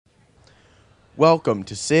Welcome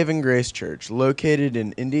to Saving Grace Church, located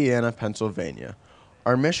in Indiana, Pennsylvania.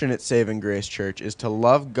 Our mission at Saving Grace Church is to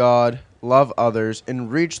love God, love others,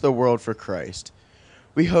 and reach the world for Christ.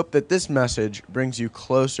 We hope that this message brings you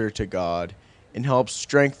closer to God and helps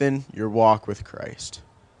strengthen your walk with Christ.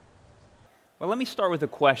 Well, let me start with a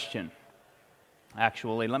question.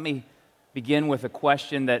 Actually, let me begin with a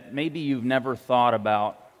question that maybe you've never thought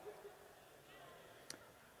about.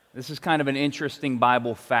 This is kind of an interesting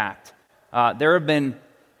Bible fact. There have been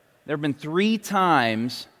 3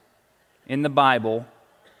 times in the Bible,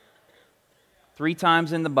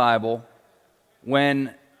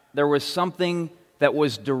 when there was something that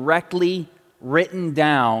was directly written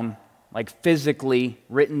down, like physically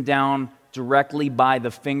written down directly by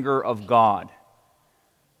the finger of God.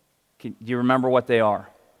 Do you remember what they are?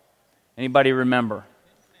 Anybody remember?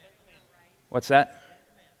 What's that?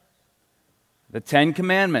 The 10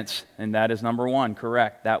 Commandments, and that is number 1,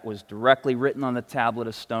 correct. That was directly written on the tablet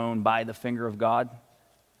of stone by the finger of God.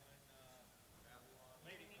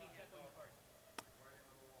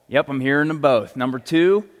 Yep, I'm hearing them both. Number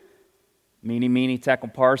 2, Mene, Tekel,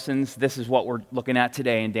 Parsons. This is what we're looking at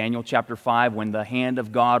today in Daniel chapter 5, when the hand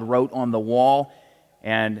of God wrote on the wall,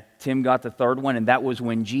 and Tim got the third one, and that was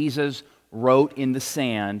when Jesus wrote in the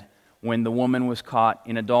sand when the woman was caught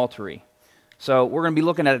in adultery. So we're going to be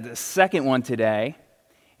looking at the second one today,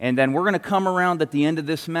 and then we're going to come around at the end of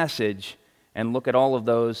this message and look at all of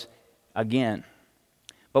those again.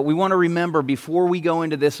 But we want to remember, before we go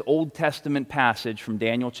into this Old Testament passage from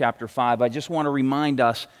Daniel chapter 5, I just want to remind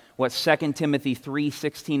us what 2 Timothy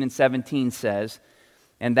 3:16 and 17 says,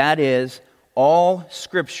 and that is, all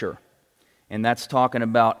Scripture, and that's talking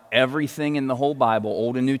about everything in the whole Bible,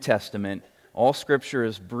 Old and New Testament, all Scripture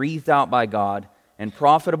is breathed out by God and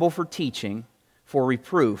profitable for teaching, for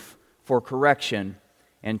reproof, for correction,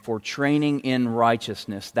 and for training in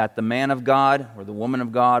righteousness, that the man of God or the woman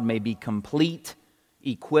of God may be complete,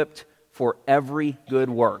 equipped for every good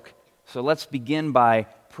work. So let's begin by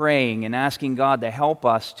praying and asking God to help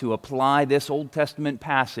us to apply this Old Testament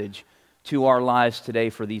passage to our lives today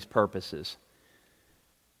for these purposes.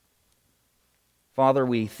 Father,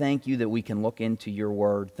 we thank you that we can look into your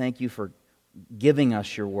word. Thank you for giving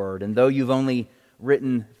us your word. And though you've only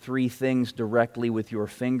written 3 things directly with your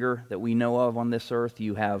finger that we know of on this earth,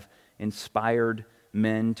 you have inspired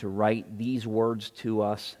men to write these words to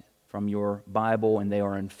us from your Bible, and they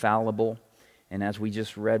are infallible. And as we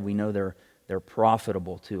just read, we know they're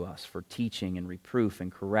profitable to us for teaching and reproof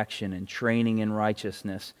and correction and training in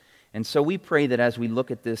righteousness. And so we pray that as we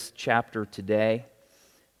look at this chapter today,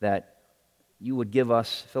 that you would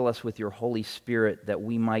fill us with your Holy Spirit, that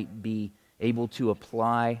we might be able to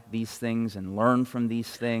apply these things and learn from these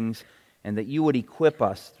things, and that you would equip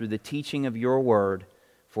us through the teaching of your word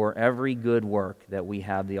for every good work that we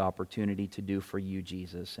have the opportunity to do for you,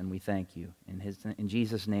 Jesus. And we thank you. In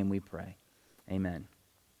Jesus' name we pray. Amen.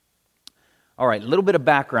 All right, a little bit of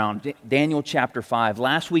background. Daniel chapter 5.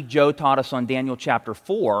 Last week, Joe taught us on Daniel chapter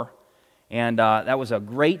 4, and that was a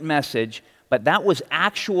great message. But that was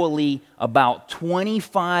actually about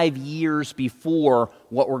 25 years before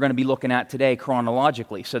what we're going to be looking at today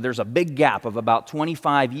chronologically. So there's a big gap of about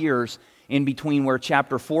 25 years in between where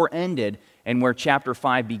chapter 4 ended and where chapter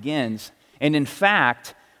 5 begins. And in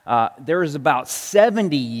fact, there is about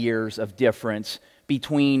 70 years of difference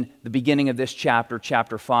between the beginning of this chapter,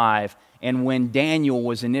 chapter 5, and when Daniel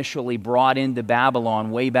was initially brought into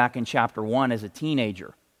Babylon way back in chapter 1 as a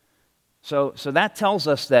teenager. So that tells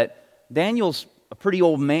us that Daniel's a pretty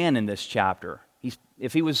old man in this chapter.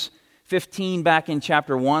 If he was 15 back in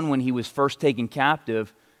chapter 1 when he was first taken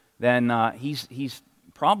captive, then he's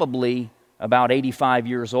probably about 85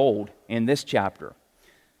 years old in this chapter.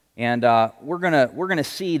 And we're gonna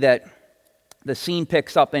see that the scene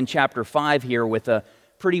picks up in chapter 5 here with a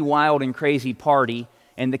pretty wild and crazy party.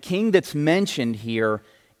 And the king that's mentioned here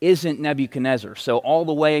isn't Nebuchadnezzar. So all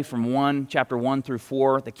the way from chapter 1 through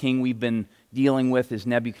 4, the king we've been dealing with is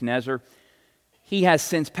Nebuchadnezzar. He has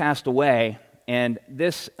since passed away, and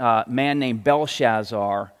this man named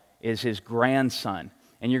Belshazzar is his grandson.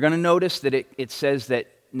 And you're going to notice that it says that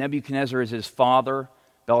Nebuchadnezzar is his father,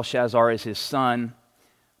 Belshazzar is his son,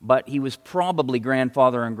 but he was probably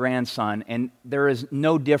grandfather and grandson, and there is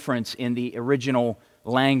no difference in the original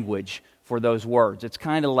language for those words. It's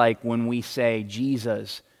kind of like when we say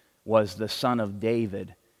Jesus was the son of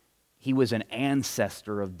David. He was an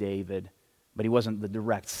ancestor of David, but he wasn't the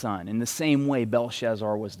direct son. In the same way,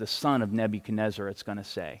 Belshazzar was the son of Nebuchadnezzar, it's going to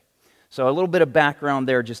say. So a little bit of background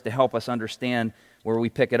there just to help us understand where we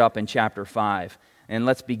pick it up in chapter 5. And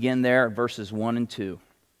let's begin there at verses 1 and 2.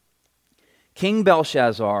 King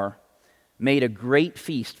Belshazzar made a great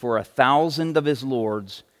feast for 1,000 of his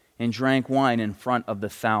lords and drank wine in front of the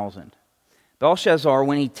 1,000. Belshazzar,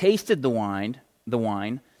 when he tasted the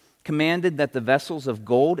wine, commanded that the vessels of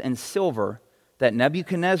gold and silver that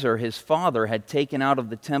Nebuchadnezzar his father had taken out of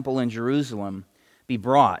the temple in Jerusalem be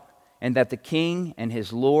brought, and that the king and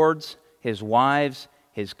his lords, his wives,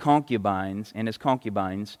 his concubines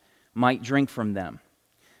might drink from them.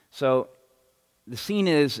 So the scene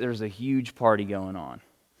is there's a huge party going on.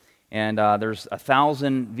 And there's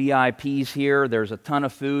 1,000 VIPs here. There's a ton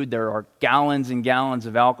of food. There are gallons and gallons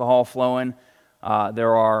of alcohol flowing.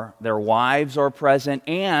 Their wives are present,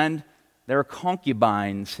 and their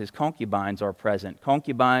concubines, his concubines are present.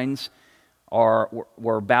 Concubines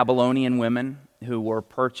were Babylonian women who were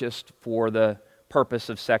purchased for the purpose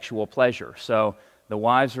of sexual pleasure. So the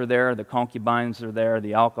wives are there, the concubines are there,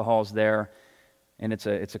 the alcohol's there, and it's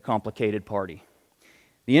a complicated party.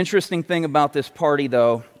 The interesting thing about this party,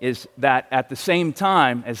 though, is that at the same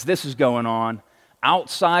time as this is going on,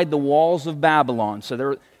 outside the walls of Babylon, so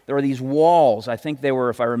there are these walls, I think they were,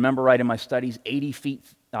 if I remember right in my studies, 80 feet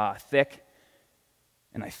thick,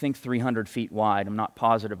 and I think 300 feet wide, I'm not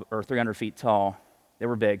positive, or 300 feet tall. They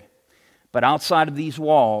were big. But outside of these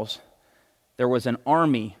walls, there was an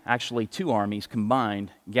army, actually 2 armies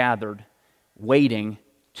combined, gathered, waiting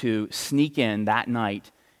to sneak in that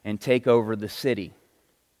night and take over the city.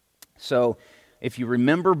 So, if you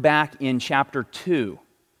remember back in chapter 2,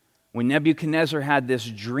 when Nebuchadnezzar had this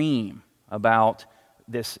dream about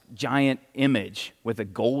this giant image with a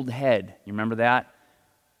gold head, you remember that?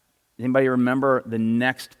 Anybody remember the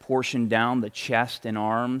next portion down, the chest and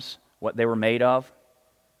arms, what they were made of?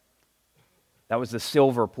 That was the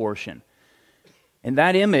silver portion. And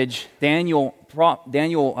that image, Daniel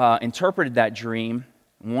interpreted that dream.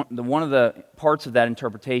 One of the parts of that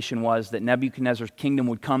interpretation was that Nebuchadnezzar's kingdom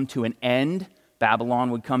would come to an end,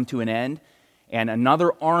 Babylon would come to an end, and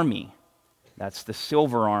another army, that's the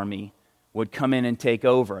silver army, would come in and take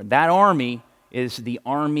over. That army is the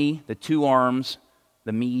 2 arms,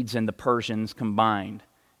 the Medes and the Persians combined.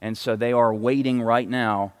 And so they are waiting right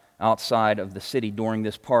now outside of the city during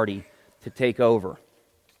this party to take over.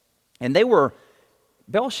 And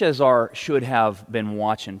Belshazzar should have been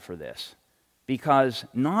watching for this. Because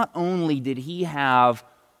not only did he have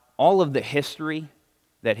all of the history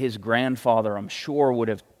that his grandfather, I'm sure, would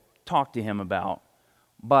have talked to him about,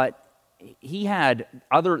 but he had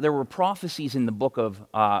there were prophecies in the book of,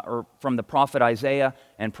 or from the prophet Isaiah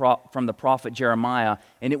and from the prophet Jeremiah,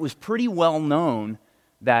 and it was pretty well known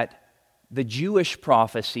that the Jewish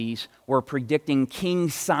prophecies were predicting King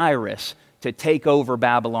Cyrus to take over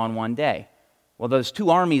Babylon one day. Well, those 2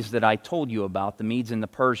 armies that I told you about, the Medes and the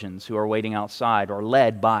Persians who are waiting outside, are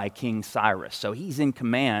led by King Cyrus. So he's in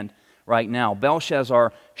command right now.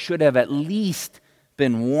 Belshazzar should have at least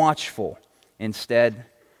been watchful. Instead,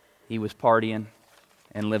 he was partying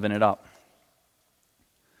and living it up.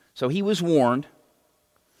 So he was warned.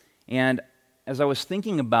 And as I was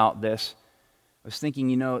thinking about this, I was thinking,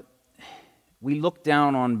 we look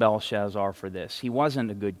down on Belshazzar for this. He wasn't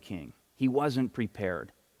a good king. He wasn't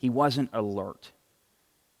prepared. He wasn't alert.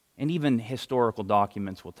 And even historical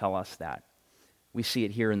documents will tell us that. We see it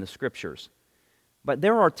here in the scriptures. But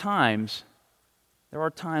there are times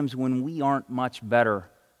when we aren't much better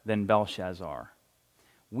than Belshazzar.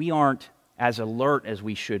 We aren't as alert as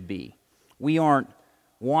we should be. We aren't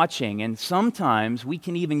watching. And sometimes we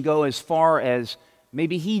can even go as far as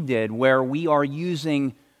maybe he did, where we are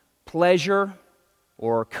using pleasure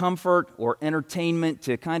or comfort or entertainment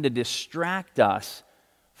to kind of distract us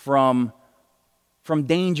from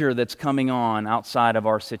danger that's coming on outside of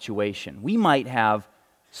our situation. We might have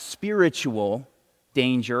spiritual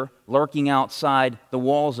danger lurking outside the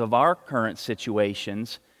walls of our current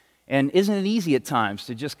situations. And isn't it easy at times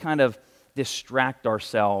to just kind of distract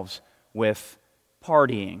ourselves with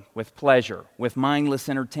partying, with pleasure, with mindless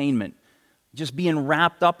entertainment, just being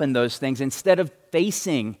wrapped up in those things instead of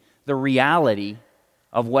facing the reality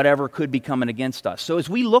of whatever could be coming against us. So as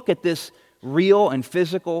we look at this real and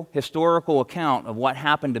physical historical account of what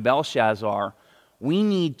happened to Belshazzar, we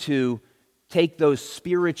need to take those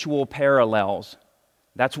spiritual parallels.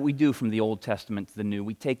 That's what we do from the Old Testament to the New.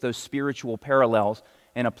 We take those spiritual parallels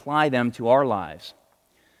and apply them to our lives.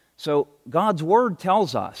 So God's Word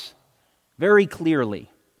tells us very clearly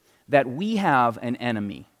that we have an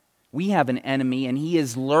enemy. We have an enemy, and he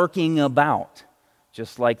is lurking about,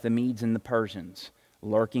 just like the Medes and the Persians,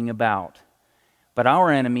 lurking about. But our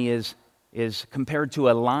enemy is compared to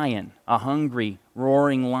a lion, a hungry,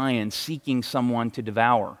 roaring lion seeking someone to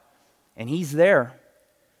devour. And he's there.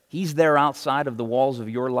 He's there outside of the walls of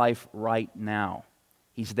your life right now.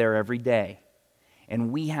 He's there every day.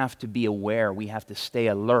 And we have to be aware. We have to stay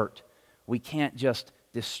alert. We can't just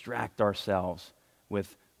distract ourselves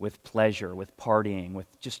with pleasure, with partying, with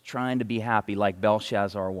just trying to be happy like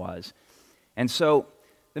Belshazzar was. And so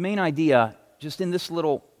the main idea, just in this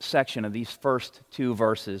little section of these first 2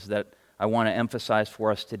 verses that I want to emphasize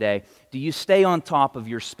for us today, do you stay on top of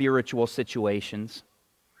your spiritual situations?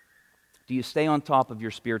 Do you stay on top of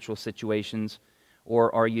your spiritual situations,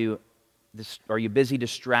 or are you busy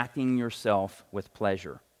distracting yourself with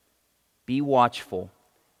pleasure? Be watchful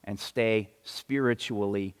and stay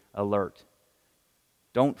spiritually alert.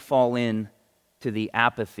 Don't fall in to the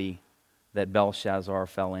apathy that Belshazzar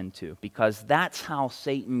fell into, because that's how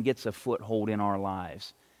Satan gets a foothold in our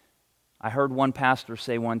lives. I heard one pastor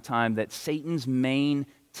say one time that Satan's main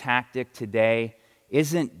tactic today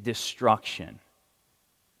isn't destruction,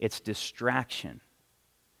 it's distraction.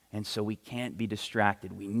 And so we can't be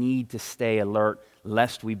distracted. We need to stay alert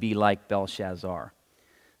lest we be like Belshazzar.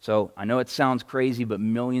 So I know it sounds crazy, but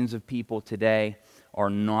millions of people today are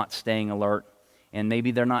not staying alert. And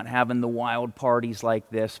maybe they're not having the wild parties like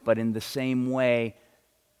this, but in the same way,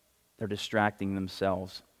 they're distracting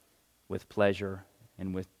themselves with pleasure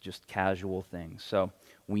and with just casual things. So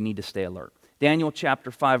we need to stay alert. Daniel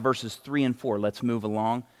chapter 5, verses 3 and 4. Let's move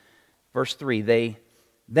along. Verse 3, they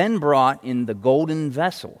then brought in the golden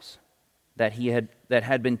vessels that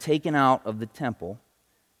had been taken out of the temple,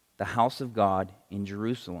 the house of God in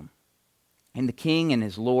Jerusalem. And the king and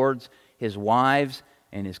his lords, his wives,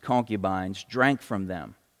 and his concubines drank from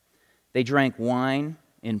them. They drank wine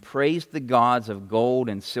and praised the gods of gold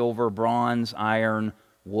and silver, bronze, iron,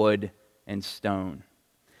 wood, and stone.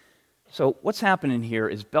 So what's happening here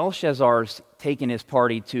is Belshazzar's taken his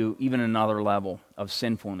party to even another level of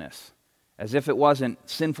sinfulness. As if it wasn't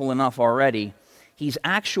sinful enough already, he's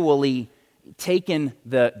actually taken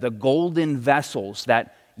the golden vessels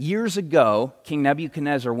that years ago, King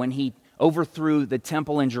Nebuchadnezzar, when he overthrew the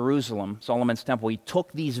temple in Jerusalem, Solomon's temple, he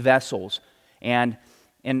took these vessels and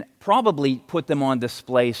probably put them on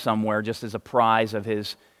display somewhere just as a prize of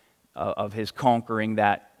his conquering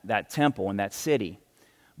that temple and that city.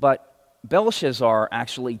 But Belshazzar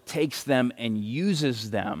actually takes them and uses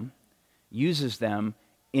them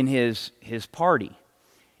in his party.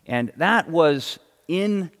 And that was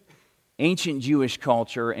in ancient Jewish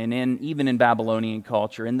culture and even in Babylonian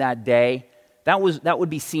culture in that day. That would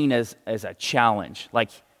be seen as a challenge,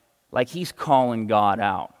 like he's calling God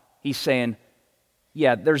out. He's saying,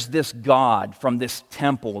 yeah, there's this God from this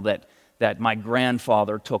temple that my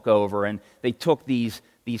grandfather took over, and they took these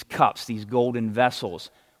cups, these golden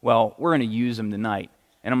vessels. Well, we're going to use them tonight,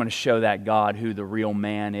 and I'm going to show that God who the real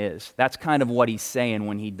man is. That's kind of what he's saying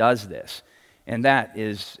when he does this, and that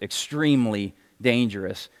is extremely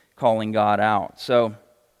dangerous, calling God out. So,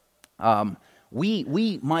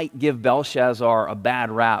 We might give Belshazzar a bad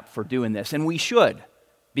rap for doing this, and we should,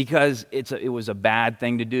 because it was a bad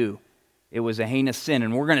thing to do. It was a heinous sin,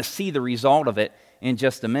 and we're going to see the result of it in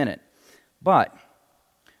just a minute. But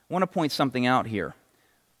I want to point something out here.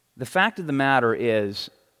 The fact of the matter is,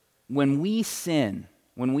 when we sin,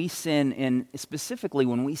 and specifically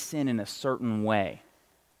when we sin in a certain way,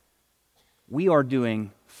 we are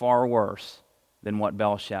doing far worse than what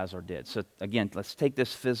Belshazzar did. So again, let's take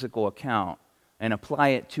this physical account and apply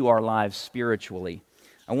it to our lives spiritually.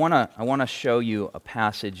 I want to show you a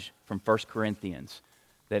passage from 1 Corinthians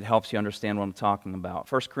that helps you understand what I'm talking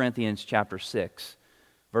about. 1 Corinthians chapter 6,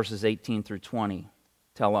 verses 18 through 20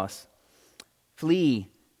 tell us, flee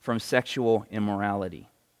from sexual immorality.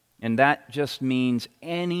 And that just means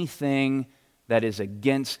anything that is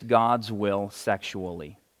against God's will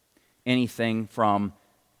sexually. Anything from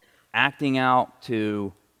acting out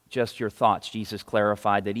to just your thoughts. Jesus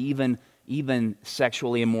clarified that even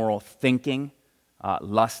sexually immoral thinking,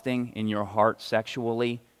 lusting in your heart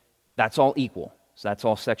sexually, that's all equal. So that's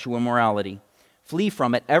all sexual immorality. Flee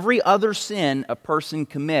from it. Every other sin a person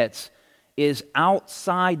commits is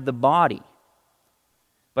outside the body.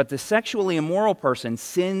 But the sexually immoral person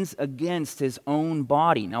sins against his own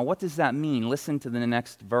body. Now, what does that mean? Listen to the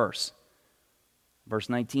next verse. Verse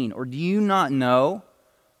 19. Or do you not know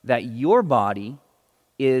that your body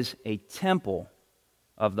is a temple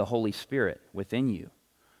of the Holy Spirit within you,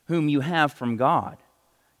 whom you have from God?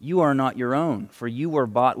 You are not your own, for you were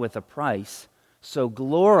bought with a price. So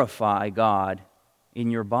glorify God in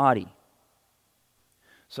your body.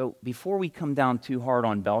 So before we come down too hard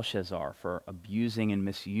on Belshazzar for abusing and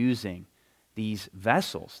misusing these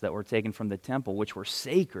vessels that were taken from the temple, which were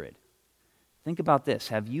sacred, think about this.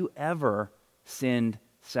 Have you ever sinned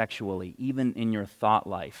sexually, even in your thought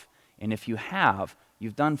life? And if you have,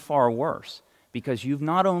 you've done far worse, because you've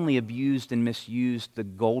not only abused and misused the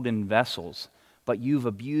golden vessels, but you've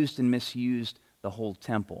abused and misused the whole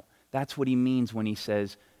temple. That's what he means when he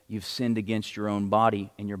says you've sinned against your own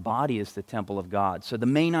body, and your body is the temple of God. So the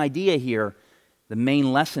main idea here, the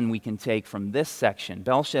main lesson we can take from this section,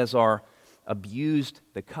 Belshazzar abused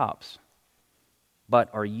the cups, but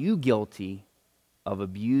are you guilty of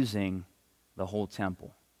abusing the whole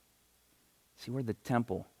temple? See, we're the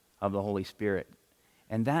temple of the Holy Spirit.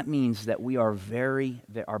 And that means that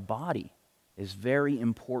that our body is very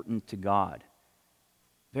important to God.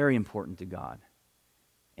 Very important to God.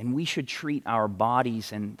 And we should treat our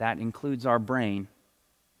bodies, and that includes our brain,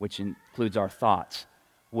 which includes our thoughts,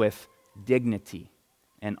 with dignity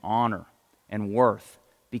and honor and worth,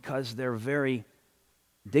 because they're very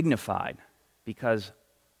dignified because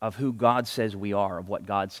of who God says we are, of what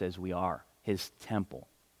God says we are, His temple.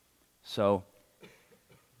 So,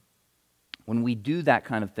 when we do that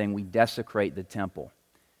kind of thing, we desecrate the temple.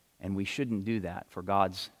 And we shouldn't do that for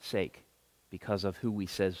God's sake because of who He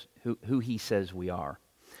says we are.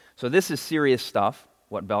 So this is serious stuff,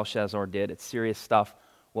 what Belshazzar did. It's serious stuff,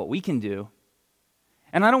 what we can do.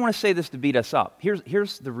 And I don't want to say this to beat us up.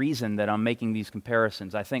 Here's the reason that I'm making these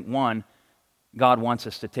comparisons. I think, one, God wants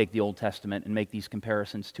us to take the Old Testament and make these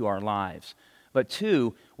comparisons to our lives. But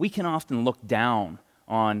two, we can often look down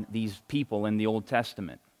on these people in the Old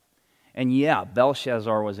Testament. And yeah,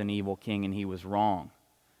 Belshazzar was an evil king and he was wrong.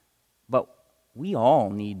 But we all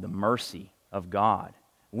need the mercy of God.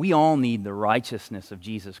 We all need the righteousness of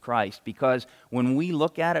Jesus Christ, because when we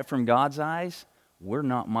look at it from God's eyes, we're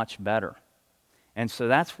not much better. And so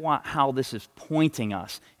that's how this is pointing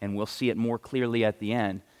us, and we'll see it more clearly at the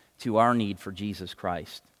end, to our need for Jesus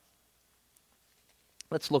Christ.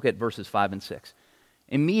 Let's look at verses 5 and 6.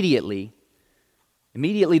 Immediately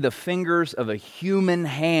the fingers of a human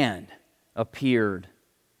hand appeared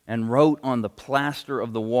and wrote on the plaster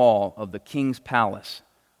of the wall of the king's palace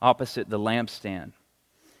opposite the lampstand.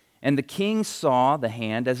 And the king saw the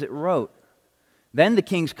hand as it wrote. Then the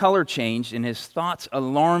king's color changed, and his thoughts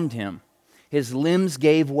alarmed him. His limbs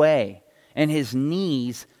gave way, and his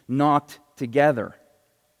knees knocked together.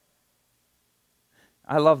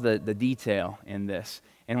 I love the detail in this.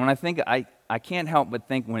 And when I think, I can't help but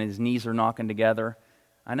think when his knees are knocking together.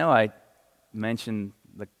 I know I mentioned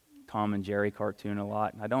the Tom and Jerry cartoon a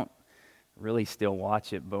lot. I don't really still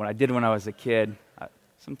watch it, but when I was a kid,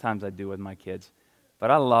 sometimes I do with my kids. But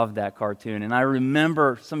I love that cartoon. And I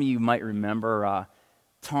remember, some of you might remember,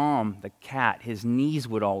 Tom, the cat, his knees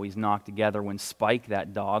would always knock together when Spike,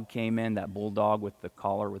 that dog, came in, that bulldog with the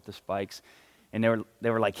collar with the spikes. And they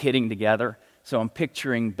were like hitting together. So I'm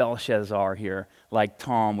picturing Belshazzar here, like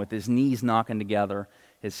Tom, with his knees knocking together.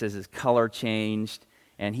 It says his color changed,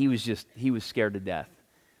 and he was scared to death.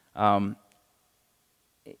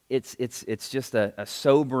 It's just a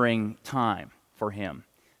sobering time for him.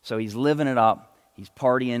 So he's living it up. He's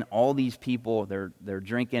partying. All these people, they're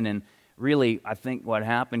drinking, and really, I think what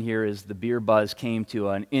happened here is the beer buzz came to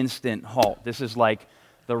an instant halt. This is like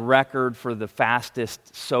the record for the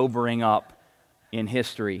fastest sobering up in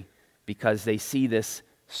history, because they see this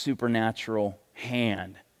supernatural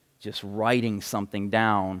hand just writing something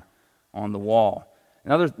down on the wall.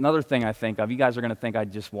 Another thing I think of, you guys are going to think I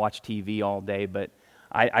just watch TV all day, but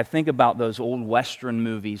I think about those old Western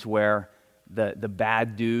movies where the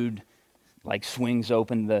bad dude like swings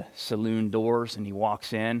open the saloon doors and he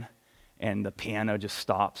walks in and the piano just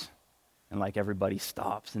stops, and like everybody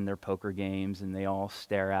stops in their poker games and they all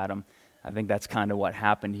stare at him. I think that's kind of what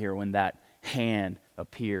happened here when that hand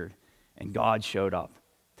appeared and God showed up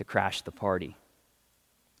to crash the party.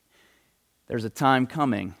 There's a time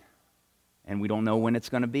coming, and we don't know when it's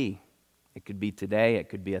going to be. It could be today, it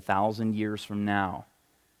could be 1,000 years from now,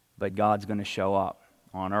 but God's going to show up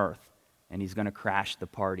on earth and He's going to crash the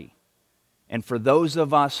party. And for those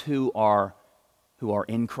of us who are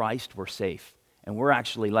in Christ, we're safe. And we're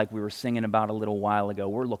actually, like we were singing about a little while ago,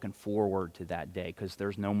 we're looking forward to that day, because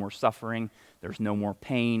there's no more suffering, there's no more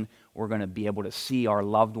pain. We're going to be able to see our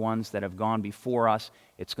loved ones that have gone before us.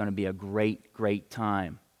 It's going to be a great, great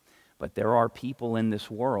time. But there are people in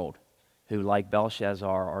this world who, like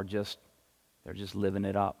Belshazzar, they're just living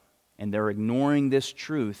it up. And they're ignoring this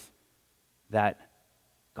truth that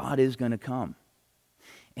God is going to come.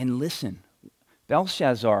 And listen,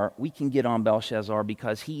 Belshazzar, we can get on Belshazzar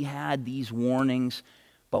because he had these warnings,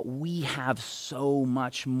 but we have so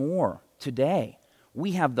much more today.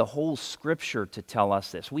 We have the whole Scripture to tell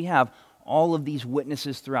us this. We have all of these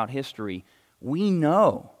witnesses throughout history. We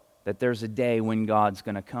know that there's a day when God's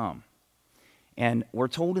going to come. And we're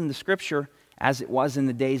told in the Scripture, as it was in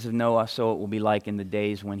the days of Noah, so it will be like in the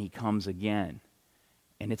days when He comes again.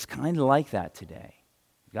 And it's kind of like that today.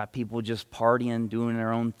 You've got people just partying, doing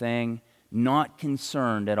their own thing, not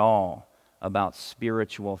concerned at all about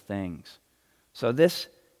spiritual things. So this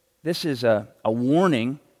is a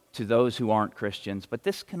warning to those who aren't Christians, but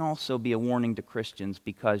this can also be a warning to Christians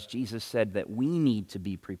because Jesus said that we need to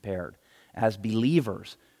be prepared as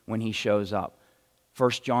believers when he shows up. 1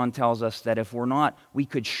 John tells us that if we're not, we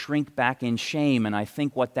could shrink back in shame, and I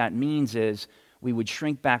think what that means is we would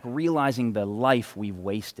shrink back realizing the life we've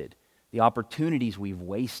wasted, the opportunities we've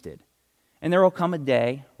wasted. And there will come a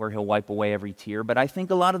day where he'll wipe away every tear, but I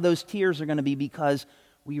think a lot of those tears are going to be because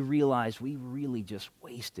we realize we really just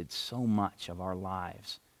wasted so much of our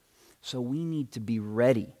lives. So we need to be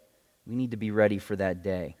ready. We need to be ready for that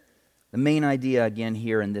day. The main idea, again,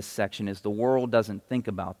 here in this section is the world doesn't think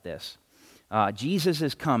about this. Jesus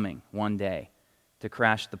is coming one day to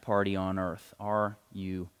crash the party on earth. Are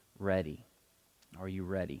you ready? Are you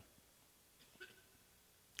ready?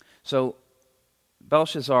 So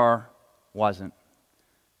Belshazzar wasn't,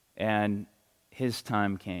 and his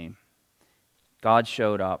time came. God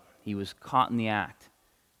showed up. He was caught in the act.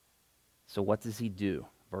 So what does he do?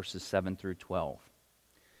 Verses 7 through 12.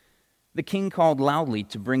 The king called loudly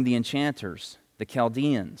to bring the enchanters, the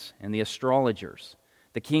Chaldeans, and the astrologers.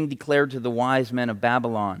 The king declared to the wise men of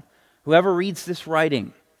Babylon, "Whoever reads this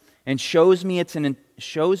writing and shows me its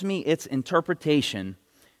interpretation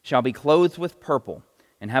shall be clothed with purple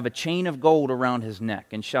and have a chain of gold around his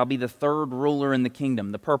neck, and shall be the third ruler in the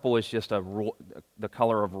kingdom." The purple is just the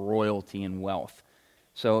color of royalty and wealth.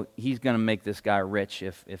 So he's going to make this guy rich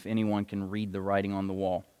if anyone can read the writing on the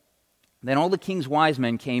wall. Then all the king's wise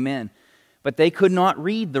men came in, but they could not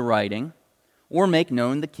read the writing or make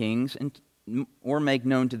known to the king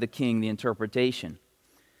the interpretation.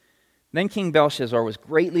 Then King Belshazzar was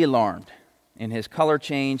greatly alarmed, and his color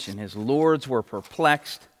changed, and his lords were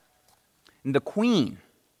perplexed. And the queen,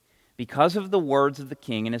 because of the words of the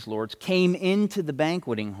king and his lords, came into the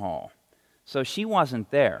banqueting hall. So she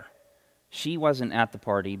wasn't there. She wasn't at the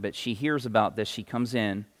party, but she hears about this. She comes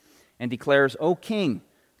in and declares, "O king,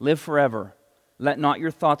 live forever. Let not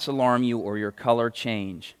your thoughts alarm you or your color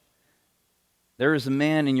change. There is a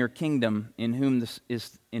man in your kingdom in whom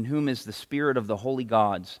is the spirit of the holy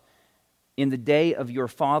gods. In the day of your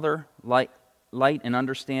father, light and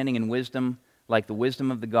understanding and wisdom, like the wisdom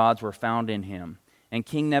of the gods, were found in him. And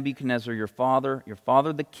King Nebuchadnezzar, your father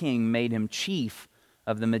the king, made him chief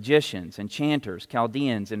of the magicians, enchanters,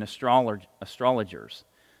 Chaldeans, and astrologers."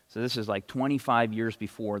 So this is like 25 years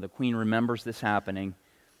before. The queen remembers this happening,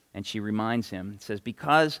 and she reminds him. It says,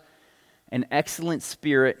 "Because an excellent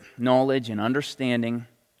spirit, knowledge, and understanding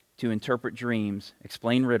to interpret dreams,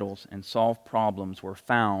 explain riddles, and solve problems were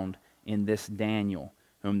found in this Daniel,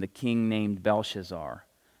 whom the king named Belshazzar.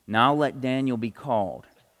 Now let Daniel be called,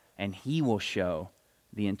 and he will show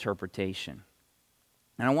the interpretation."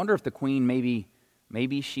 And I wonder if the queen maybe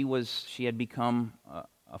she had become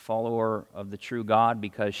a follower of the true God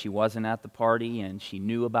because she wasn't at the party and she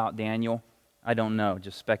knew about Daniel. I don't know,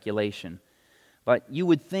 just speculation. But you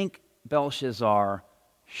would think Belshazzar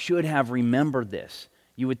should have remembered this.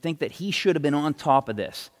 You would think that he should have been on top of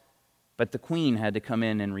this. But the queen had to come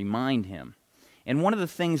in and remind him. And one of the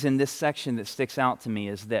things in this section that sticks out to me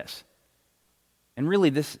is this. And really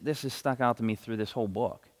this has stuck out to me through this whole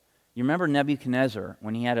book. You remember Nebuchadnezzar,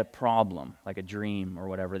 when he had a problem, like a dream or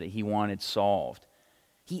whatever, that he wanted solved,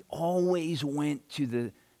 he always went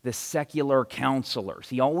to the secular counselors.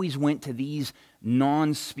 He always went to these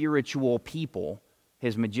non-spiritual people,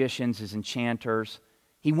 his magicians, his enchanters.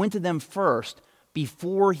 He went to them first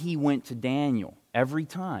before he went to Daniel, every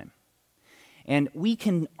time. And we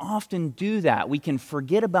can often do that. We can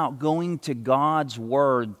forget about going to God's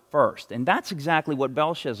word first. And that's exactly what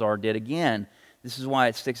Belshazzar did again. This is why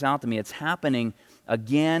it sticks out to me. It's happening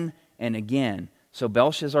again and again. So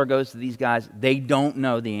Belshazzar goes to these guys. They don't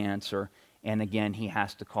know the answer. And again, he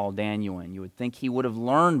has to call Daniel in. You would think he would have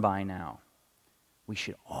learned by now. We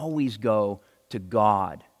should always go to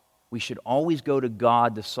God. We should always go to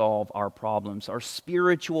God to solve our problems, our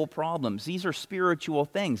spiritual problems. These are spiritual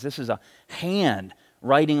things. This is a hand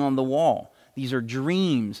writing on the wall. These are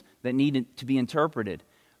dreams that need to be interpreted.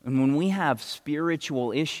 And when we have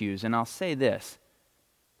spiritual issues, and I'll say this,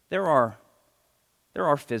 there are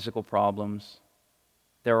physical problems,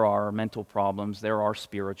 there are mental problems, there are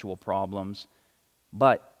spiritual problems,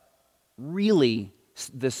 but really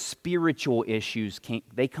the spiritual issues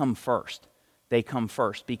they come first. They come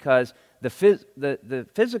first because the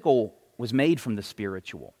physical was made from the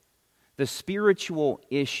spiritual. The spiritual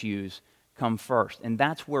issues come first, and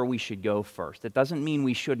that's where we should go first. It doesn't mean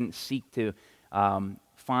we shouldn't seek to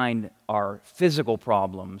find our physical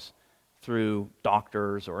problems through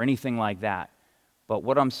doctors or anything like that. But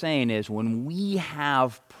what I'm saying is when we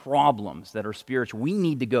have problems that are spiritual, we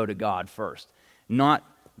need to go to God first, not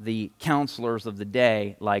the counselors of the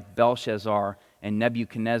day like Belshazzar and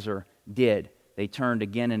Nebuchadnezzar did. They turned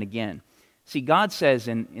again and again. See, God says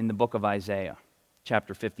in the book of Isaiah,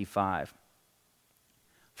 chapter 55,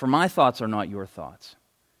 "For my thoughts are not your thoughts,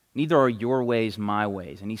 neither are your ways my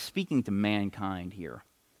ways." And he's speaking to mankind here.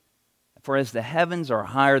 "For as the heavens are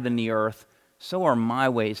higher than the earth, so are my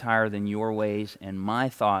ways higher than your ways, and my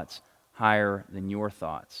thoughts higher than your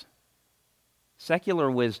thoughts."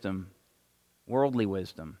 Secular wisdom, worldly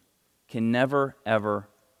wisdom, can never, ever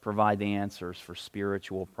provide the answers for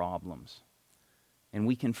spiritual problems. And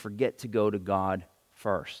we can forget to go to God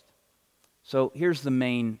first. So here's the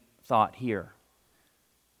main thought here.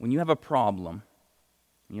 When you have a problem,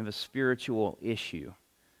 when you have a spiritual issue,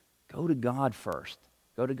 go to God first.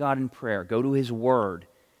 Go to God in prayer. Go to His Word.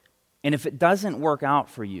 And if it doesn't work out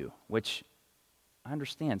for you, which I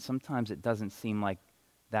understand, sometimes it doesn't seem like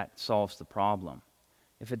that solves the problem.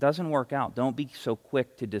 If it doesn't work out, don't be so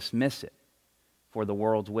quick to dismiss it for the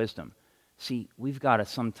world's wisdom. See, we've got to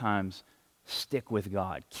sometimes stick with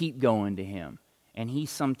God, keep going to Him. And He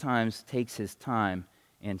sometimes takes His time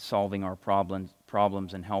in solving our problems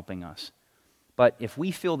and helping us. But if we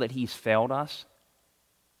feel that He's failed us,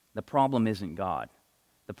 the problem isn't God.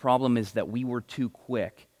 The problem is that we were too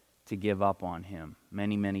quick to give up on Him.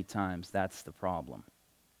 Many, many times, that's the problem.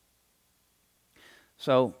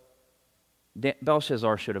 So,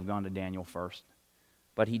 Belshazzar should have gone to Daniel first,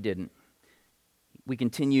 but he didn't. We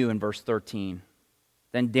continue in verse 13.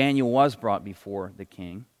 "Then Daniel was brought before the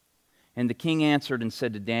king, and the king answered and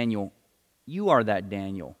said to Daniel, 'You are that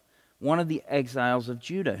Daniel, one of the exiles of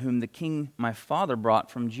Judah, whom the king my father brought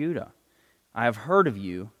from Judah. I have heard of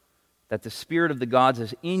you, that the spirit of the gods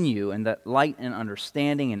is in you, and that light and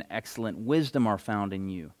understanding and excellent wisdom are found in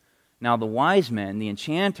you. Now the wise men, the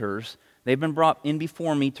enchanters, they've been brought in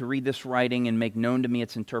before me to read this writing and make known to me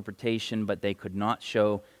its interpretation, but they could not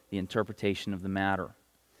show the interpretation of the matter.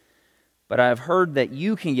 But I have heard that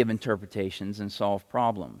you can give interpretations and solve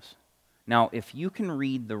problems. Now, if you can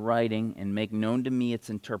read the writing and make known to me its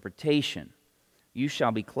interpretation, you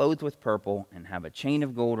shall be clothed with purple and have a chain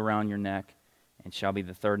of gold around your neck, and shall be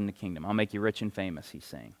the third in the kingdom. I'll make you rich and famous,' he's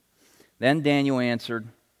saying. Then Daniel answered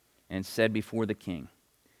and said before the king,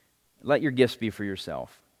 'Let your gifts be for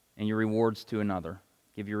yourself, and your rewards to another.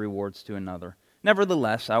 Give your rewards to another.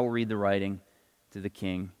 Nevertheless, I will read the writing to the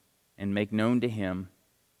king and make known to him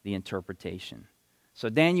the interpretation.'" So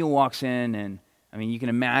Daniel walks in, and you can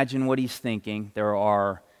imagine what he's thinking.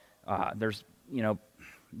 There's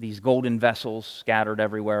these golden vessels scattered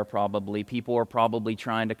everywhere probably. People are probably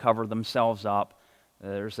trying to cover themselves up.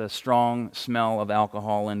 There's a strong smell of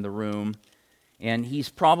alcohol in the room. And he's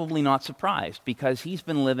probably not surprised because he's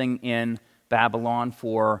been living in Babylon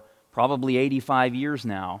for probably 85 years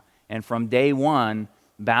now. And from day one,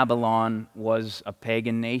 Babylon was a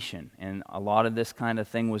pagan nation. And a lot of this kind of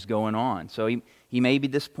thing was going on. So he may be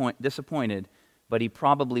disappointed, but he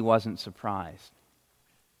probably wasn't surprised.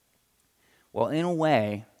 Well, in a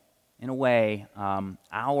way,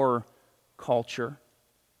 our culture,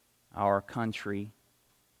 our country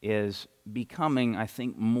is becoming, I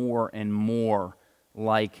think, more and more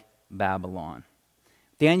like Babylon.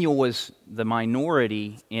 Daniel was the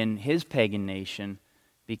minority in his pagan nation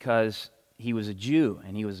because he was a Jew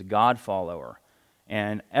and he was a God follower.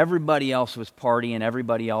 And everybody else was partying,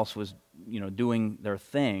 everybody else was, doing their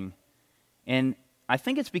thing. And I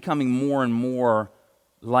think it's becoming more and more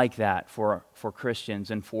like that for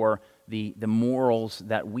Christians and for the morals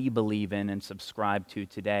that we believe in and subscribe to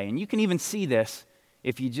today. And you can even see this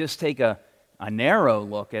if you just take a narrow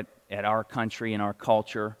look at our country and our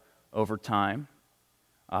culture over time.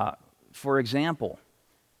 For example,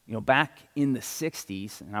 back in the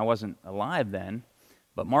 60s, and I wasn't alive then,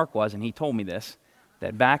 but Mark was, and he told me this,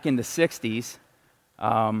 that back in the 60s,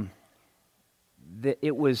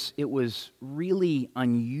 it was really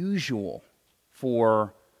unusual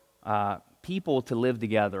for people to live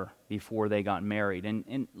together before they got married.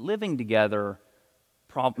 And living together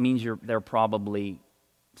means they're probably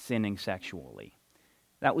sinning sexually.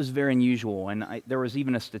 That was very unusual. And there was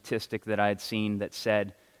even a statistic that I had seen that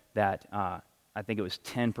said that I think it was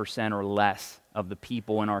 10% or less of the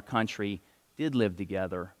people in our country did live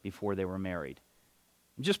together before they were married.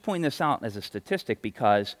 I'm just pointing this out as a statistic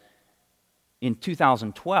because in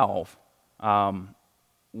 2012,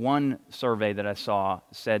 one survey that I saw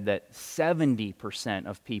said that 70%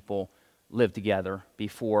 of people live together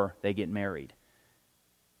before they get married.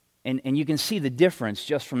 And you can see the difference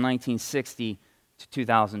just from 1960 to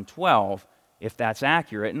 2012, if that's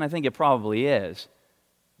accurate, and I think it probably is.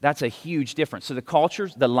 That's a huge difference. So the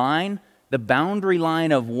cultures, the boundary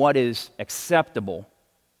line of what is acceptable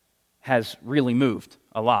has really moved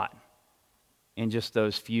a lot in just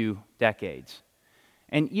those few decades.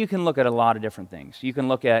 And you can look at a lot of different things. You can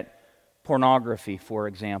look at pornography, for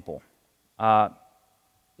example. I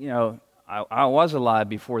was alive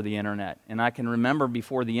before the internet, and I can remember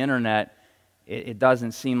before the internet, it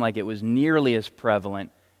doesn't seem like it was nearly as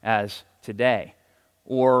prevalent as today.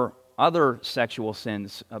 Or other sexual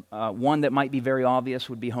sins. One that might be very obvious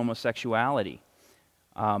would be homosexuality.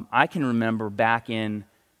 I can remember back in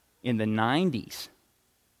the 90s,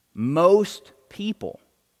 most people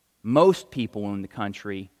in the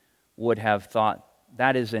country would have thought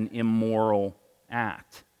that is an immoral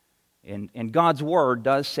act. And God's Word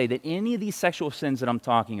does say that any of these sexual sins that I'm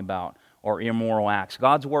talking about are immoral acts.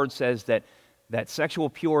 God's Word says that sexual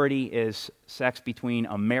purity is sex between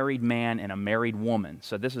a married man and a married woman.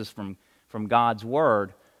 So this is from God's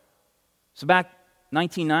Word. So back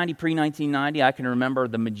 1990, pre-1990, I can remember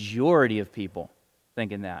the majority of people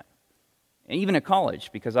thinking that. And even at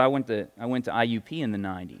college, because I went to IUP in the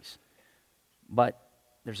 90s. But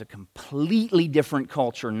there's a completely different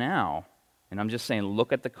culture now. And I'm just saying,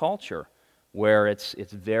 look at the culture where it's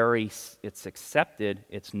accepted,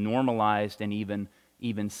 it's normalized, and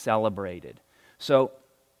even celebrated. So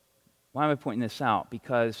why am I pointing this out?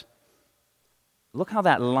 Because look how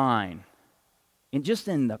that line, in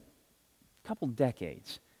the couple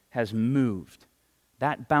decades, has moved.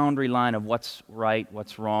 That boundary line of what's right,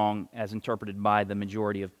 what's wrong, as interpreted by the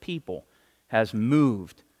majority of people, has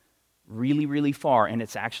moved really, really far, and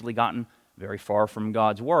it's actually gotten very far from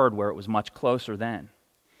God's Word, where it was much closer then.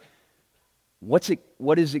 What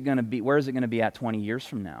is it going to be? Where is it going to be at 20 years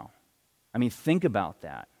from now? I mean, think about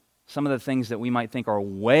that. Some of the things that we might think are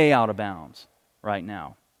way out of bounds right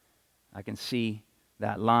now. I can see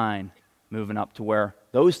that line moving up to where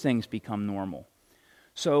those things become normal.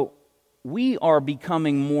 So we are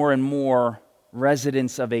becoming more and more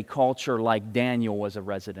residents of a culture like Daniel was a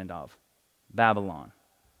resident of, Babylon.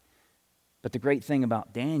 But the great thing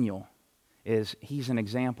about Daniel is he's an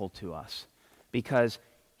example to us because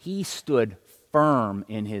he stood firm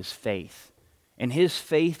in his faith. And his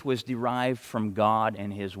faith was derived from God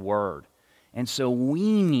and His Word. And so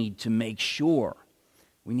we need to make sure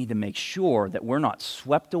that we're not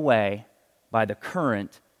swept away by the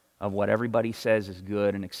current of what everybody says is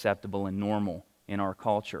good and acceptable and normal in our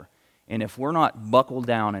culture. And if we're not buckled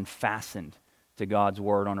down and fastened to God's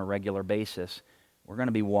Word on a regular basis, we're going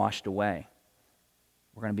to be washed away.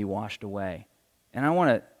 We're going to be washed away. And I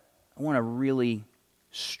want to really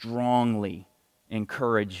strongly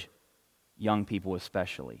encourage young people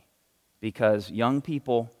especially, because young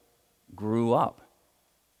people grew up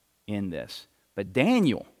in this. But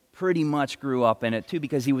Daniel pretty much grew up in it too,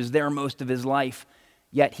 because he was there most of his life,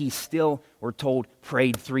 yet he still, we're told,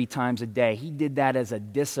 prayed 3 times a day. He did that as a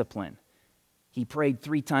discipline. He prayed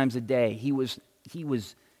 3 times a day. He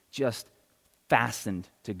was just fastened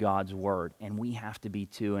to God's Word, and we have to be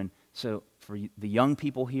too. And so for the young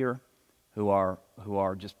people here who are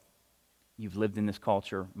just, you've lived in this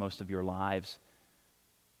culture most of your lives,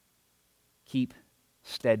 keep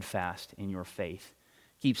steadfast in your faith.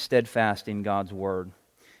 Keep steadfast in God's Word,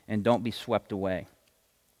 and don't be swept away.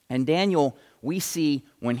 And Daniel, we see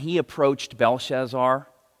when he approached Belshazzar,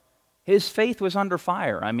 his faith was under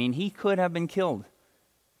fire. I mean, he could have been killed.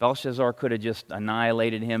 Belshazzar could have just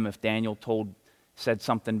annihilated him if Daniel said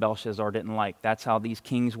something Belshazzar didn't like. That's how these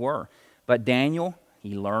kings were. But Daniel,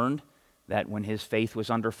 he learned that when his faith was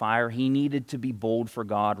under fire, he needed to be bold for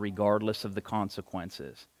God regardless of the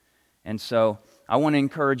consequences. And so I want to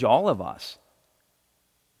encourage all of us,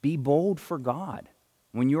 be bold for God.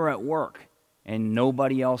 When you're at work and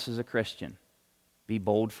nobody else is a Christian, be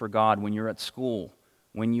bold for God. When you're at school,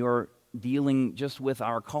 when you're dealing just with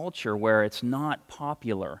our culture where it's not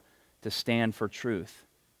popular to stand for truth,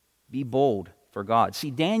 be bold for God. See,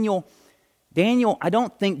 Daniel, I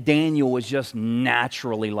don't think Daniel was just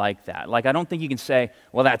naturally like that. Like, I don't think you can say,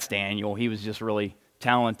 well, that's Daniel. He was just really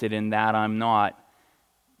talented in that, I'm not.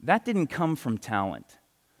 That didn't come from talent.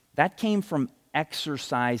 That came from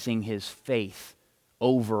exercising his faith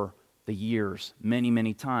over the years, many,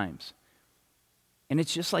 many times. And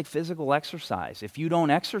it's just like physical exercise. If you don't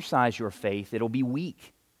exercise your faith, it'll be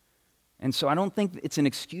weak. And so I don't think it's an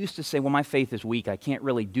excuse to say, well, my faith is weak. I can't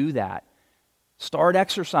really do that. Start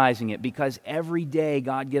exercising it, because every day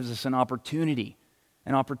God gives us an opportunity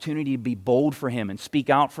to be bold for Him and speak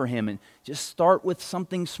out for Him, and just start with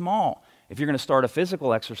something small. If you're going to start a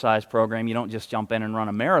physical exercise program, you don't just jump in and run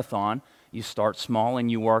a marathon. You start small and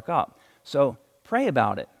you work up. So pray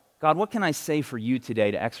about it. God, what can I say for you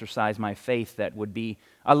today to exercise my faith that would be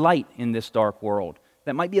a light in this dark world,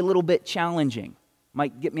 that might be a little bit challenging,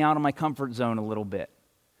 might get me out of my comfort zone a little bit?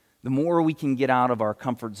 The more we can get out of our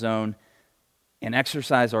comfort zone and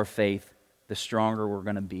exercise our faith, the stronger we're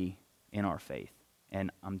going to be in our faith.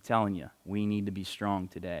 And I'm telling you, we need to be strong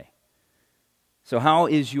today. So how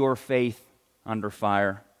is your faith under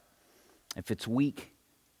fire? If it's weak,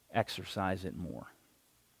 exercise it more.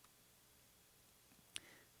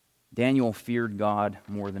 Daniel feared God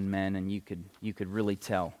more than men, and you could really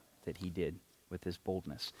tell that he did with his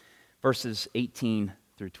boldness. Verses 18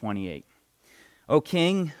 through 28. O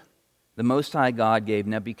king, the Most High God gave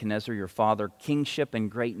Nebuchadnezzar your father kingship and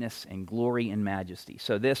greatness and glory and majesty.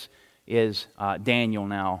 So this is Daniel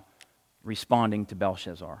now responding to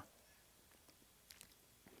Belshazzar.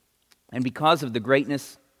 And because of the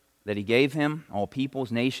greatness that he gave him, all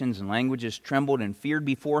peoples, nations, and languages trembled and feared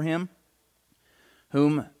before him.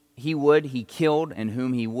 Whom he would, he killed, and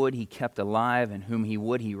whom he would, he kept alive, and whom he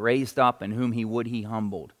would, he raised up, and whom he would, he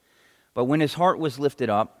humbled. But when his heart was lifted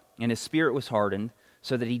up, and his spirit was hardened,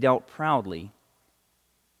 so that he dealt proudly,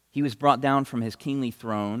 he was brought down from his kingly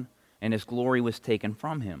throne, and his glory was taken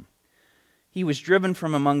from him. He was driven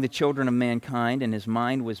from among the children of mankind, and his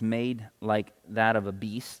mind was made like that of a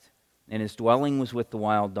beast, and his dwelling was with the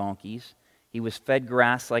wild donkeys. He was fed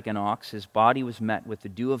grass like an ox. His body was met with the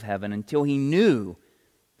dew of heaven, until he knew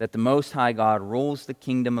that the Most High God rules the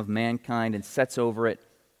kingdom of mankind and sets over it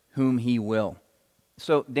whom he will.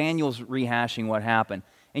 So Daniel's rehashing what happened.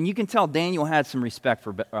 And you can tell Daniel had some respect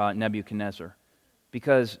for Nebuchadnezzar,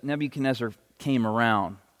 because Nebuchadnezzar came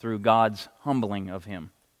around through God's humbling of him.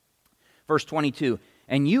 Verse 22,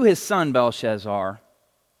 and you, his son Belshazzar.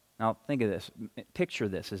 Now think of this. Picture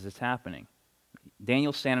this as it's happening.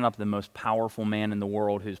 Daniel's standing up to the most powerful man in the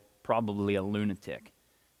world, who's probably a lunatic,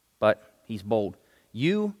 but he's bold.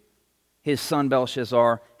 You, his son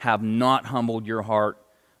Belshazzar, have not humbled your heart,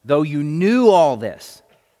 though you knew all this.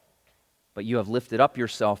 But you have lifted up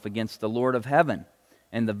yourself against the Lord of heaven,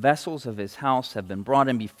 and the vessels of his house have been brought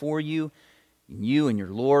in before you. And you and your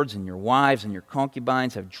lords and your wives and your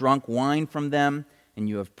concubines have drunk wine from them, and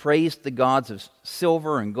you have praised the gods of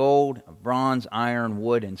silver and gold, of bronze, iron,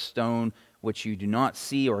 wood, and stone, which you do not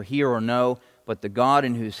see or hear or know, but the God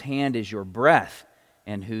in whose hand is your breath,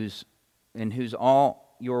 and whose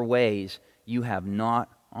all your ways you have not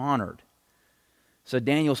honored. So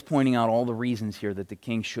Daniel's pointing out all the reasons here that the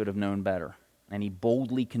king should have known better, and he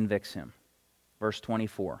boldly convicts him. Verse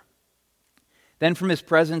 24. Then from his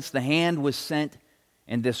presence the hand was sent,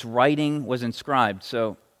 and this writing was inscribed.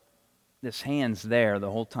 So this hand's there the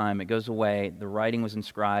whole time. It goes away. The writing was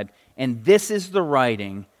inscribed. And this is the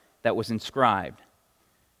writing that was inscribed.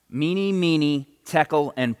 Mene, mene,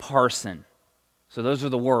 tekel, and parsin. So those are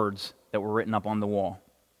the words that were written up on the wall.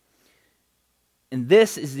 And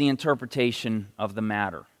this is the interpretation of the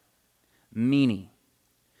matter. Mene.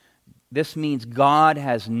 This means God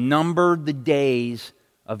has numbered the days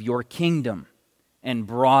of your kingdom and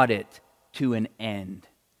brought it to an end.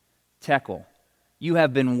 Tekel. You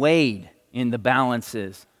have been weighed in the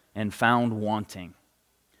balances and found wanting.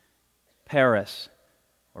 Paris,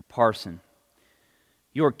 or parsin.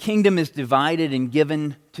 Your kingdom is divided and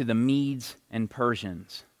given to the Medes and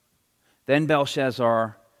Persians. Then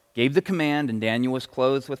Belshazzar gave the command, and Daniel was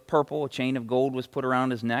clothed with purple. A chain of gold was put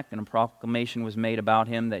around his neck, and a proclamation was made about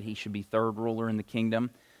him that he should be third ruler in the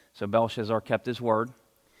kingdom. So Belshazzar kept his word.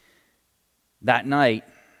 That night,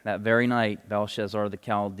 that very night, Belshazzar the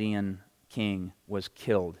Chaldean king was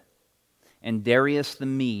killed. And Darius the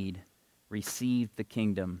Mede received the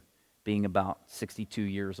kingdom, being about 62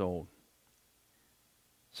 years old.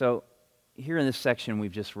 So here in this section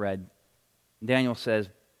we've just read, Daniel says,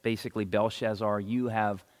 basically, Belshazzar,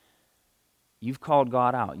 you've called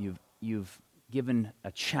God out. You've given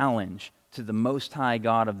a challenge to the Most High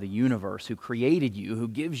God of the universe, who created you, who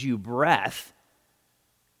gives you breath,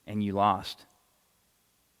 and you lost.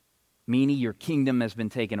 Mene, your kingdom has been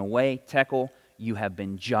taken away. Tekel, you have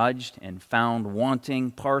been judged and found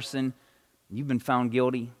wanting. Parsin, you've been found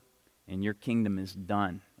guilty, and your kingdom is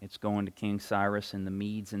done. It's going to King Cyrus and the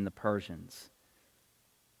Medes and the Persians.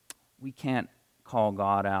 We can't call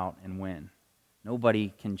God out and win.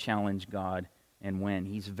 Nobody can challenge God and win.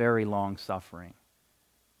 He's very long-suffering.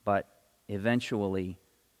 But eventually,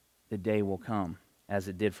 the day will come, as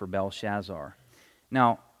it did for Belshazzar.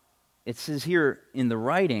 Now, it says here in the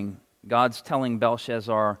writing, God's telling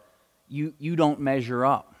Belshazzar, you don't measure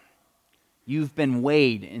up. You've been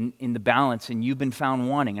weighed in the balance, and you've been found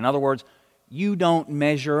wanting. In other words, you don't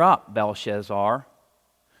measure up, Belshazzar.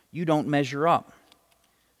 You don't measure up.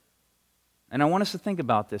 And I want us to think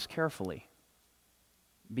about this carefully.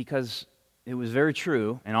 because it was very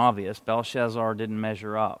true and obvious. Belshazzar didn't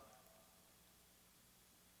measure up.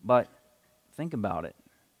 But think about it.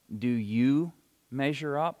 Do you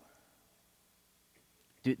measure up?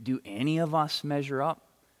 Do any of us measure up?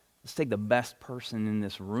 Let's take the best person in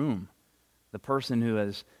this room, the person who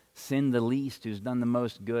has sinned the least, who's done the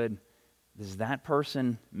most good. Does that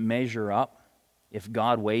person measure up if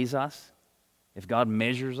God weighs us? If God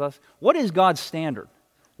measures us? What is God's standard?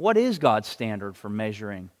 What is God's standard for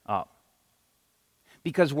measuring up?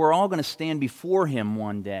 Because we're all going to stand before Him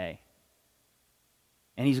one day,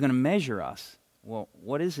 and He's going to measure us. Well,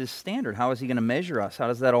 what is His standard? How is He going to measure us? How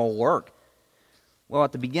does that all work? Well,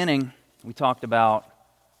 at the beginning, we talked about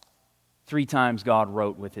 3 times God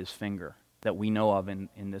wrote with His finger that we know of in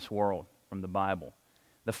this world from the Bible.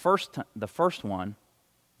 The first one,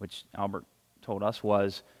 which Albert told us,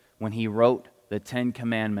 was when He wrote the 10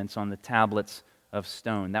 Commandments on the tablets of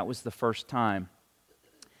stone. That was the first time.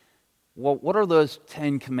 Well, what are those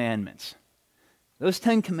 10 Commandments? Those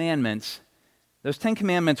 10 Commandments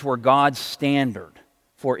were God's standard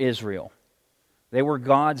for Israel. They were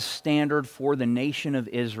God's standard for the nation of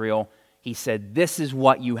Israel. He said, this is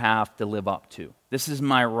what you have to live up to. This is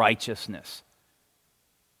my righteousness.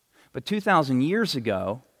 But 2,000 years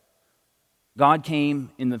ago, God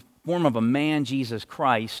came in the form of a man, Jesus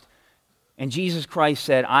Christ, and Jesus Christ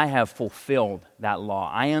said, I have fulfilled that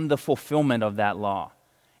law. I am the fulfillment of that law.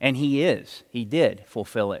 And He is. He did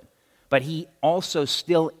fulfill it. But He also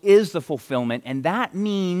still is the fulfillment, and that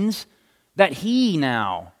means that He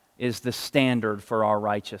now is the standard for our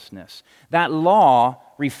righteousness. That law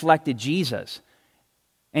reflected Jesus,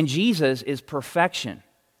 and Jesus is perfection.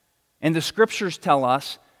 And the Scriptures tell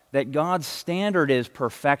us that God's standard is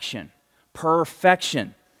perfection.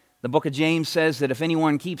 Perfection. The book of James says that if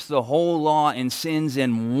anyone keeps the whole law and sins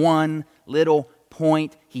in one little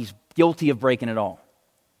point, he's guilty of breaking it all.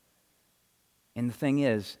 And the thing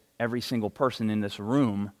is, every single person in this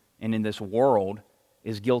room and in this world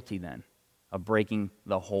is guilty then of breaking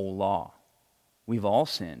the whole law. We've all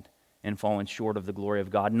sinned and fallen short of the glory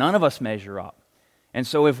of God. None of us measure up. And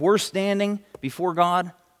so if we're standing before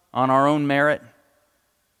God on our own merit,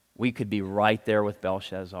 we could be right there with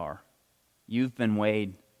Belshazzar. You've been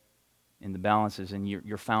weighed in the balances and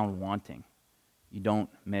you're found wanting. You don't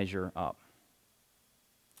measure up.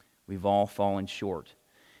 We've all fallen short.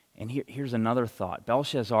 And here's another thought.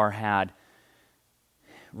 Belshazzar had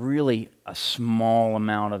really a small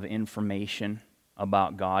amount of information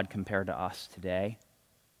about God compared to us today.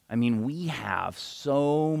 I mean, we have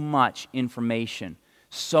so much information,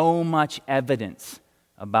 so much evidence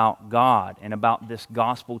about God and about this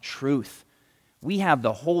gospel truth. We have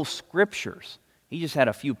the whole Scriptures. He just had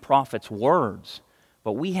a few prophets' words,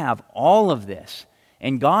 but we have all of this.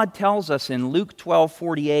 And God tells us in Luke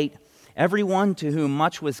 12:48, everyone to whom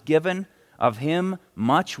much was given, of him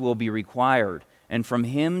much will be required. And from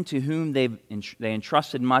him to whom they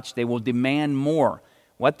entrusted much, they will demand more.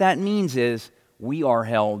 What that means is we are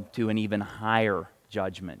held to an even higher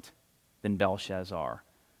judgment than Belshazzar.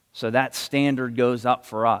 So that standard goes up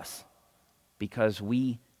for us because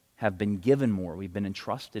we have been given more. We've been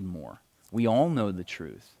entrusted more. We all know the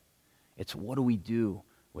truth. It's what do we do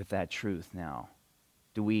with that truth now?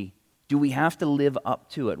 Do we have to live up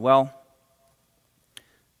to it? Well,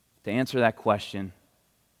 to answer that question,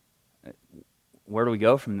 where do we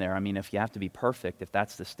go from there? I mean, if you have to be perfect, if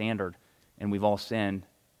that's the standard, and we've all sinned,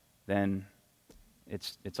 then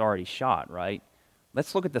it's already shot, right?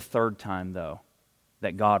 Let's look at the third time, though,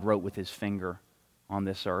 that God wrote with His finger on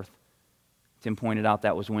this earth. Tim pointed out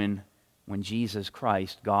that was when Jesus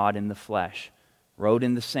Christ, God in the flesh, wrote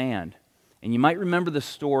in the sand. And you might remember the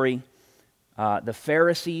story. The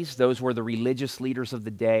Pharisees, those were the religious leaders of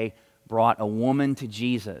the day, brought a woman to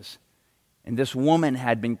Jesus. And this woman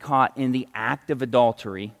had been caught in the act of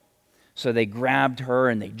adultery. So they grabbed her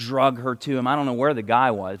and they drug her to him. I don't know where the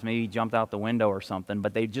guy was. Maybe he jumped out the window or something.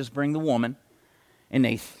 But they just bring the woman and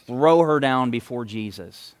they throw her down before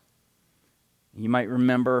Jesus. You might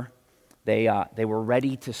remember they were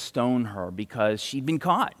ready to stone her because she'd been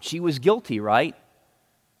caught. She was guilty, right?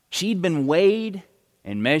 She'd been weighed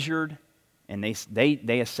and measured, and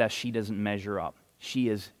they assess she doesn't measure up. She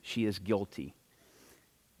is guilty.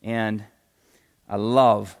 And I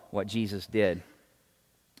love what Jesus did.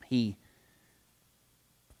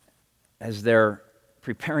 As they're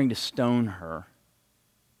preparing to stone her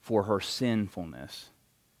for her sinfulness,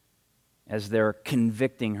 as they're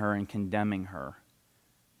convicting her and condemning her,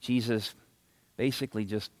 Jesus basically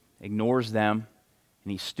just ignores them,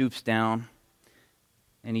 and He stoops down,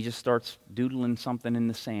 and He just starts doodling something in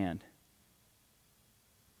the sand.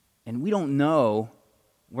 And we don't know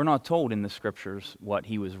we're not told in the Scriptures what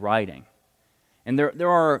he was writing. And there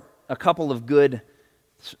are a couple of good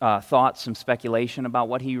thoughts, some speculation about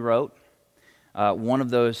what he wrote. One of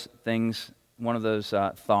those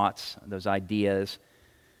thoughts, those ideas,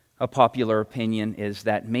 a popular opinion is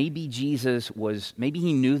that maybe maybe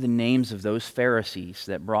he knew the names of those Pharisees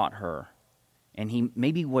that brought her, and he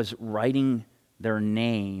maybe was writing their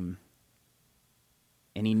name,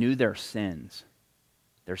 and he knew their sins,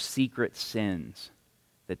 their secret sins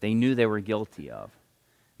that they knew they were guilty of.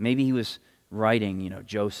 Maybe he was writing,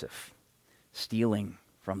 Joseph stealing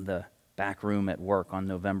from the back room at work on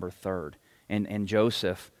November 3rd. And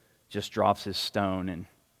Joseph just drops his stone and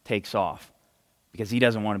takes off because he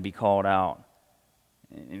doesn't want to be called out.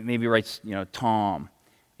 Maybe he writes, Tom,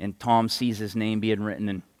 and Tom sees his name being written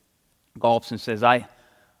and gulps and says, I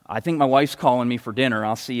think my wife's calling me for dinner.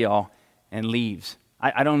 I'll see y'all, and leaves.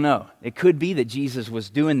 I don't know. It could be that Jesus was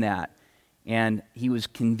doing that, and he was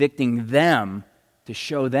convicting them to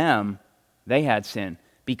show them they had sin.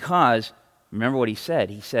 Because, remember what he said?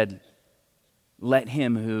 He said, let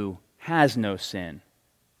him who has no sin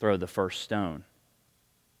throw the first stone.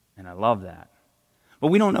 And I love that. But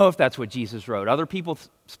we don't know if that's what Jesus wrote. Other people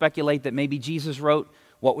speculate that maybe Jesus wrote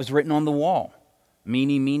what was written on the wall.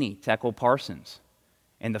 Mene, mene, tekel parsons.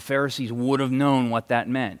 And the Pharisees would have known what that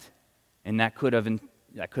meant. And that could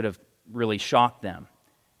have really shocked them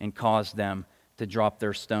and caused them to drop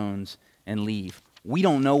their stones and leave. We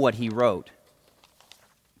don't know what he wrote.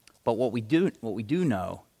 But what we do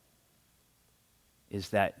know is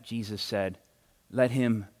that Jesus said, let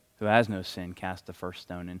him who has no sin cast the first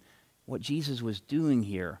stone. And what Jesus was doing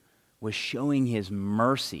here was showing his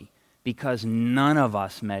mercy, because none of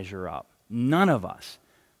us measure up. None of us.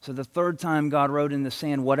 So the third time God wrote in the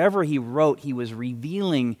sand, whatever he wrote, he was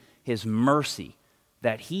revealing his mercy,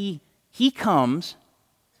 that he comes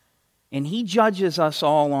and he judges us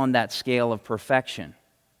all on that scale of perfection.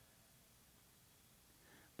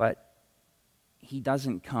 But he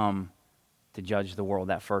doesn't come to judge the world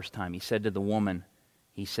that first time. He said to the woman,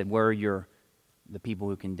 he said, where are the people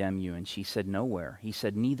who condemn you? And she said, nowhere. He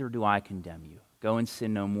said, neither do I condemn you. Go and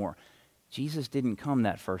sin no more. Jesus didn't come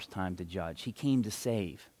that first time to judge. He came to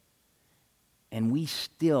save. And we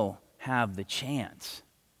still have the chance.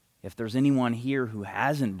 If there's anyone here who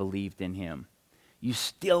hasn't believed in him, you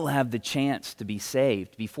still have the chance to be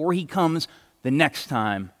saved before he comes the next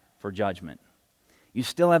time for judgment. You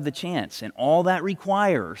still have the chance. And all that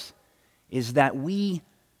requires is that we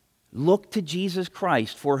look to Jesus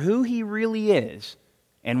Christ for who he really is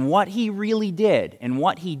and what he really did. And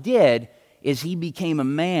what he did is he became a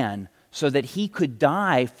man so that he could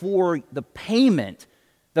die for the payment,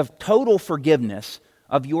 the total forgiveness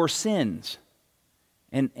of your sins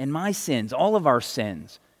and my sins, all of our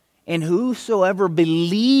sins. And whosoever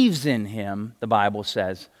believes in him, the Bible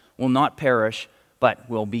says, will not perish, but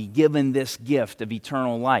will be given this gift of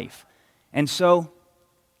eternal life. And so,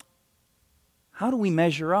 how do we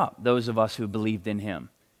measure up, those of us who believed in him?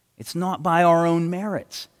 It's not by our own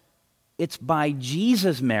merits. It's by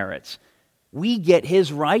Jesus' merits. We get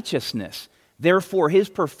his righteousness. Therefore, his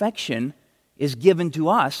perfection is given to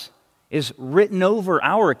us, is written over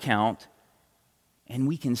our account, and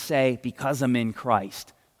we can say, because I'm in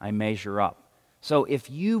Christ, I measure up. So if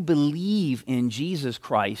you believe in Jesus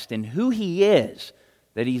Christ and who he is,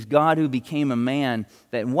 that he's God who became a man,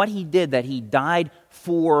 that what he did, that he died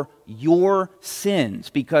for your sins,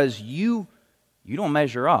 because you don't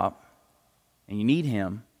measure up and you need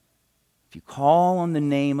him. If you call on the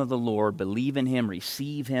name of the Lord, believe in him,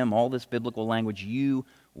 receive him, all this biblical language, you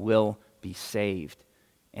will be saved.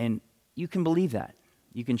 And you can believe that.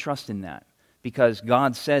 You can trust in that because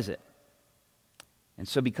God says it. And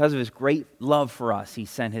so because of his great love for us, he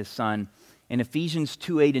sent his Son. And Ephesians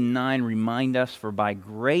 2:8 and 9 remind us, for by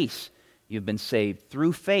grace you've been saved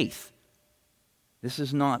through faith. This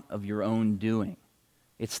is not of your own doing.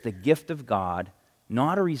 It's the gift of God,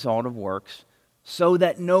 not a result of works, so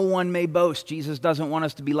that no one may boast. Jesus doesn't want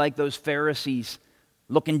us to be like those Pharisees,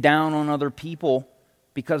 looking down on other people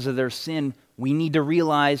because of their sin. We need to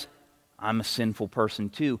realize, I'm a sinful person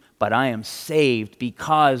too, but I am saved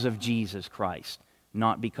because of Jesus Christ,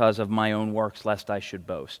 not because of my own works, lest I should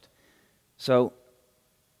boast. So,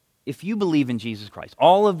 if you believe in Jesus Christ,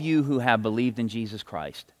 all of you who have believed in Jesus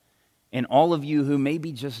Christ, and all of you who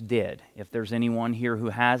maybe just did, if there's anyone here who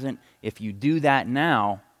hasn't, if you do that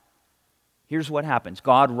now, here's what happens.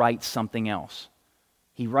 God writes something else.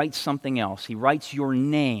 He writes something else. He writes your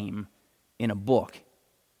name in a book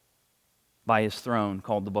by his throne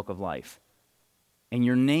called the Book of Life. And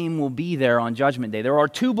your name will be there on Judgment Day. There are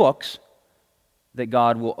two books that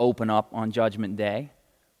God will open up on Judgment Day.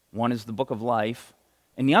 One is the Book of Life,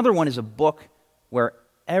 And the other one is a book where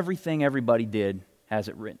everything everybody did has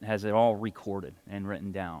it all recorded and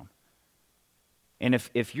written down. And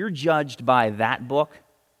if you're judged by that book,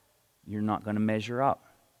 you're not going to measure up.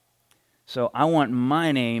 So I want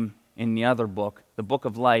my name in the other book, the book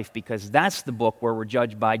of life, because that's the book where we're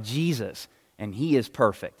judged by Jesus, and he is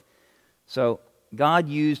perfect. So God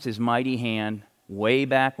used his mighty hand way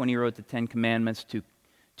back when he wrote the Ten Commandments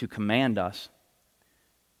to command us.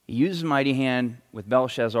 He used his mighty hand with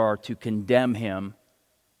Belshazzar to condemn him,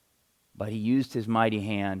 but he used his mighty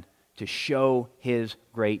hand to show his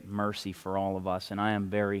great mercy for all of us. And I am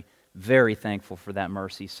very, very thankful for that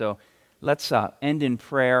mercy. So let's end in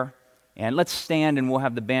prayer, and let's stand, and we'll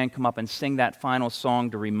have the band come up and sing that final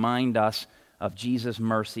song to remind us of Jesus'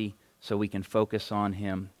 mercy so we can focus on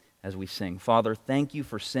him as we sing. Father, thank you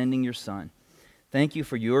for sending your Son. Thank you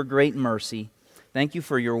for your great mercy. Thank you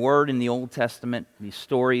for your word in the Old Testament, these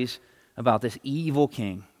stories about this evil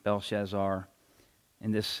king, Belshazzar,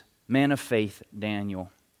 and this man of faith,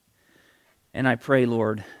 Daniel. And I pray,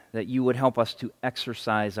 Lord, that you would help us to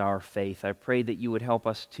exercise our faith. I pray that you would help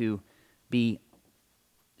us to be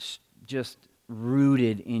just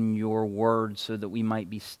rooted in your word so that we might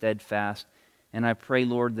be steadfast. And I pray,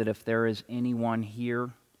 Lord, that if there is anyone here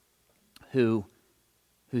whose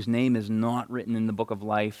name is not written in the book of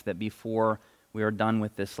life, that before we are done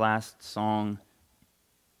with this last song,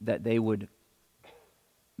 that they would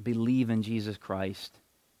believe in Jesus Christ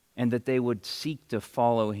and that they would seek to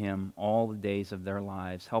follow him all the days of their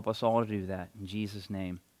lives. Help us all to do that. In Jesus'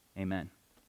 name, amen.